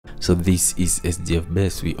So this is SGF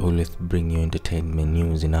Best. We always bring you entertainment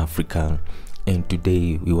news in Africa, and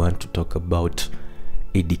today we want to talk about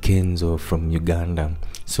Eddy Kenzo from Uganda.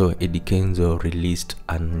 So Eddy Kenzo released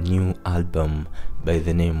a new album by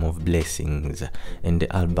the name of Blessings, and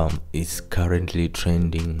the album is currently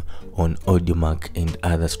trending on Audiomack and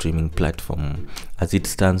other streaming platforms. As it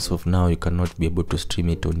stands of now, you cannot be able to stream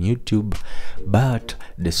it on YouTube, but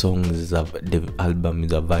the album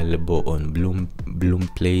is available on Bloom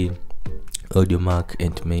Play, Audiomack,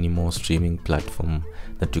 and many more streaming platforms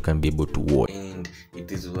that you can be able to watch. And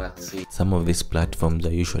it is worth saying, some of these platforms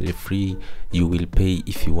are usually free. You will pay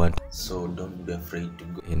if you want, so don't be afraid to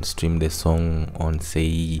go and stream the song on,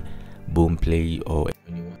 say, Boomplay, or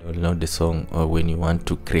when you want to download the song, or when you want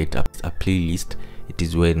to create a playlist. It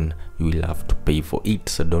is when you will have to pay for it,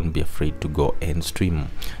 so don't be afraid to go and stream.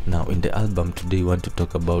 Now in the album today, we want to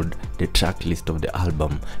talk about the track list of the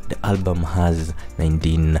album. The album has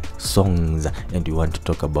 19 songs, and we want to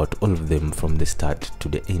talk about all of them from the start to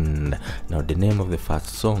the end. Now the name of the first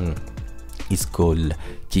song is called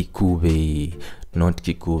Chikube, not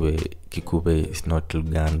Kikube. Kikube is not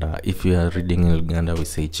Luganda. If you are reading in Luganda, we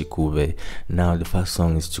say Chikube. Now the first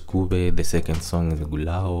song is Chikube, the second song is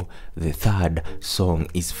Gulao, the third song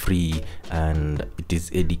is Free, and it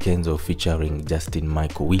is Eddy Kenzo featuring Justin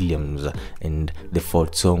Michael Williams, and the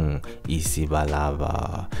fourth song is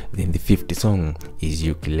Sibalava. Then the fifth song is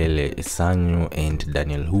Ukulele Esanyu and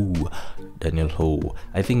Daniel Ho.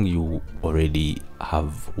 I think you already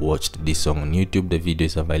have watched this song on YouTube. The video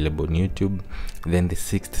is available on YouTube. Then the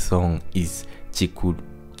sixth song is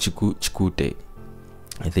Chikute.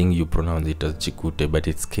 I think you pronounce it as Chikute, but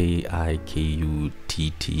it's Kikutte.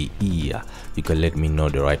 You can let me know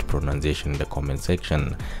the right pronunciation in the comment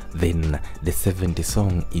section. Then the seventh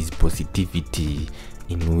song is Positivity,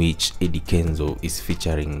 in which Eddy Kenzo is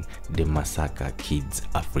featuring the Masaka Kids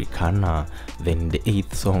Africana. Then the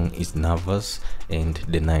eighth song is Nervous, and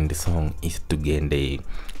the ninth song is Tugende.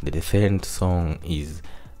 The 10th song is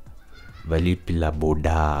Valipila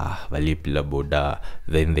Boda.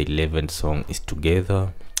 Then the 11th song is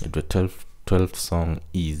Together. The 12th song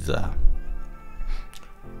is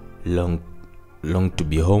Long to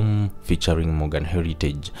Be Home featuring Morgan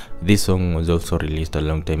Heritage. This song was also released a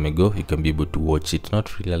long time ago. You can be able to watch it,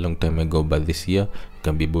 not really a long time ago, but this year you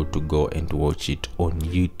can be able to go and watch it on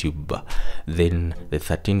YouTube. Then the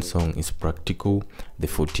 13th song is Practical, the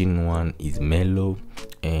 14th one is Mellow,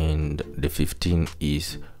 and the 15th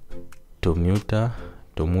is Tomuta.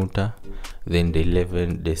 Then the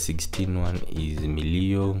 16th one is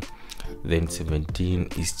Milio. Then 17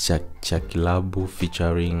 is Chakilabu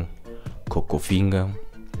featuring Coco Finger,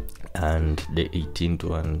 and the 18th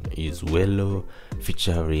one is Wello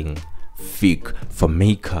featuring Fik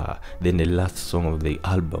Fameka. Then the last song of the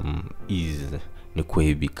album is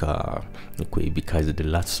Nikwebika. Nikwebika is the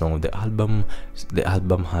last song of the album. The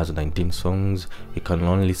album has 19 songs. You can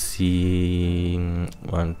only see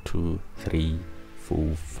 1, 2, 3,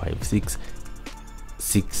 4, 5,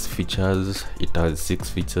 6 features. It has 6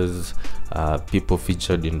 features. People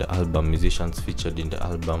featured in the album, musicians featured in the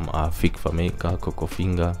album are Fik Fameka, Coco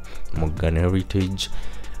Finger, Morgan Heritage,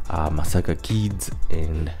 Masaka Kids,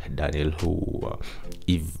 and Daniel Ho,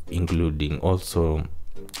 including also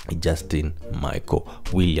Justin Michael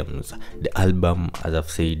Williams. The album, as I've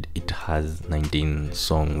said, it has 19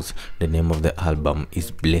 songs. The name of the album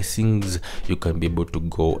is Blessings. You can be able to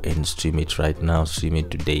go and stream it right now, stream it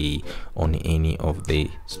today on any of the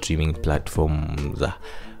streaming platforms,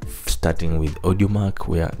 starting with Audiomack,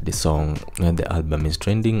 where the album is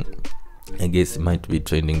trending. I guess it might be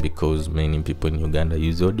trending because many people in Uganda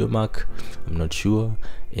use Audiomack, I'm not sure.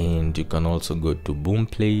 And you can also go to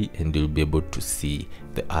Boomplay and you'll be able to see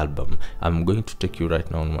the album. I'm going to take you right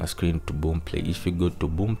now on my screen to Boomplay. If you go to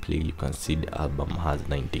Boomplay, you can see the album has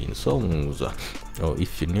 19 songs. Or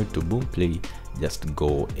if you're new to Boomplay, just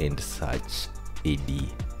go and search Eddy.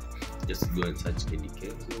 Just go and search Eddy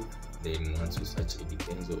Kenzo. Then once you search Eddy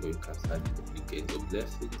Kenzo, you can search Eddy Kenzo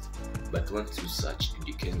Blessings. But once you search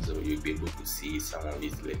Eddy Kenzo, you'll be able to see some of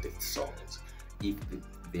his latest songs. If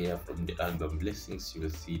they are from the album Blessings, you will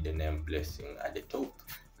see the name Blessing at the top.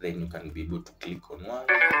 Then you can be able to click on one,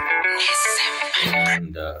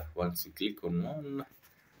 and once you click on one,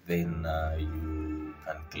 then you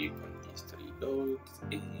can click on these 3 dots,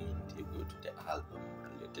 and you go to the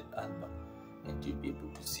related album, and you'll be able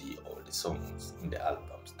to see all the songs in the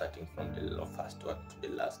album, starting from the first one to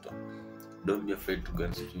the last one. Don't be afraid to go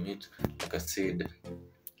and stream it. Like I said,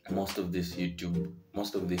 most of these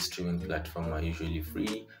streaming platforms are usually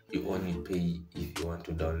free. You only pay if you want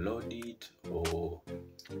to download it, or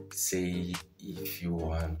say if you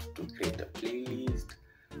want to create a playlist,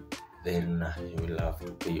 then you will have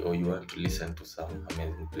to pay, or you want to listen to some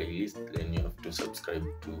amazing playlist, then you have to subscribe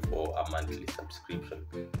to for a monthly subscription.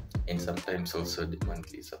 And sometimes also the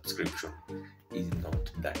monthly subscription is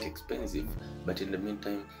not that expensive, but in the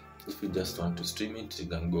meantime, if you just want to stream it, you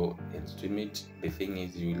can go and stream it. The thing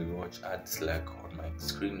is, you will watch ads. Like on my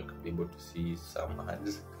screen, you can be able to see some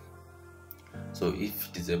ads. So if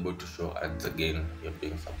it is able to show ads again, you're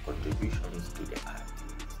doing some contributions to the artist.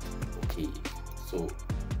 Okay, so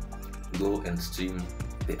go and stream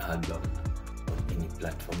the album on any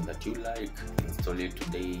platform that you like. Install it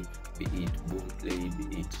today, be it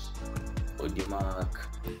Boomplay, be it Audimac,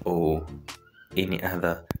 or any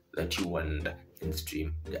other that you want, and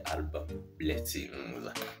stream the album. Blessings.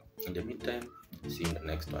 In the meantime, see you in the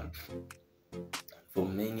next one. For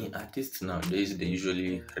many artists nowadays, they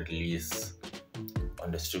usually release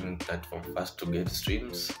on the streaming platform first to get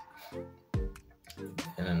streams,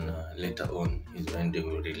 and later on is when they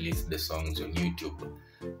will release the songs on YouTube,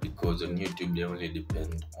 because on YouTube they only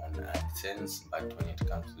depend on AdSense, but when it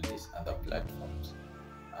comes to these other platforms,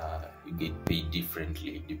 you get paid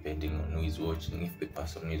differently depending on who is watching. If the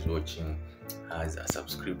person who is watching has a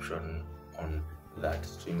subscription on that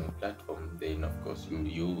streaming platform, then of course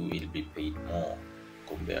you will be paid more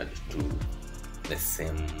compared to the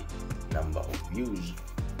same number of views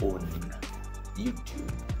on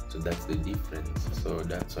YouTube. So that's the difference. So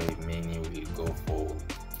that's why many will go for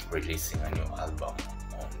releasing a new album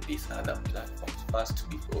on these other platforms first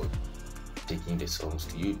before taking the songs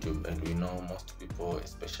to YouTube. And we know most people,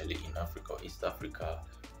 especially in Africa or East Africa,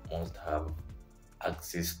 most have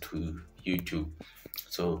access to YouTube.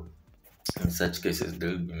 So in such cases,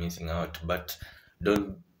 they'll be missing out. But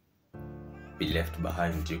don't be left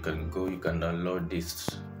behind. You can download this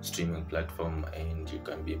streaming platform and you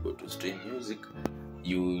can be able to stream music.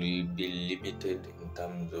 You will be limited in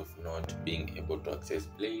terms of not being able to access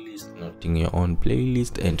playlists, not having your own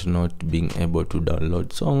playlist, and not being able to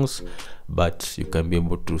download songs, but you can be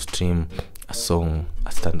able to stream a song, a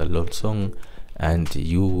standalone song, and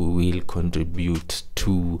you will contribute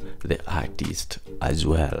to the artist as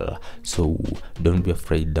well. So don't be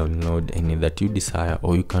afraid, download any that you desire,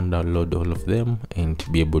 or you can download all of them and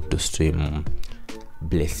be able to stream.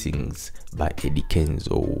 Blessings by Eddy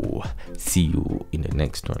Kenzo. See you in the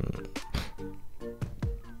next one.